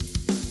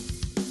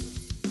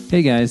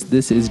Hey guys,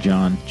 this is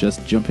John,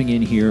 just jumping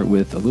in here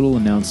with a little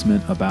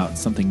announcement about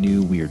something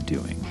new we're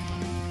doing.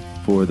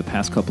 For the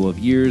past couple of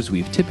years,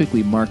 we've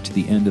typically marked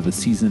the end of a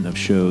season of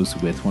shows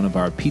with one of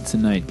our pizza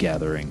night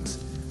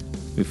gatherings.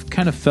 We've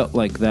kind of felt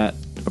like that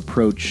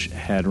approach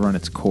had run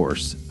its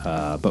course,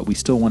 but we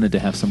still wanted to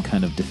have some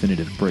kind of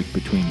definitive break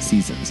between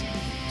seasons.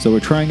 So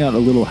we're trying out a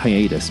little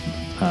hiatus,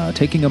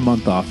 taking a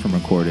month off from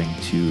recording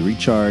to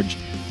recharge,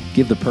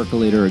 give the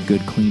percolator a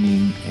good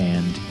cleaning,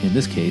 and in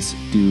this case,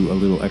 do a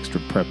little extra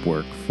prep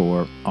work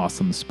for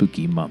Awesome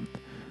Spooky Month,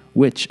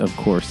 which, of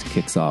course,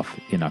 kicks off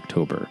in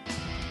October.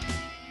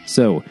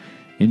 So,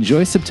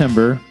 enjoy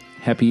September.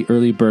 Happy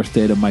early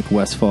birthday to Mike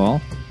Westfall.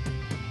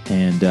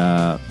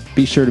 And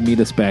be sure to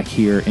meet us back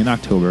here in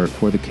October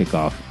for the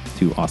kickoff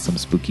to Awesome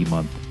Spooky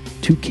Month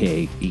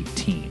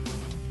 2K18.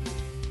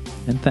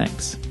 And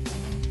thanks.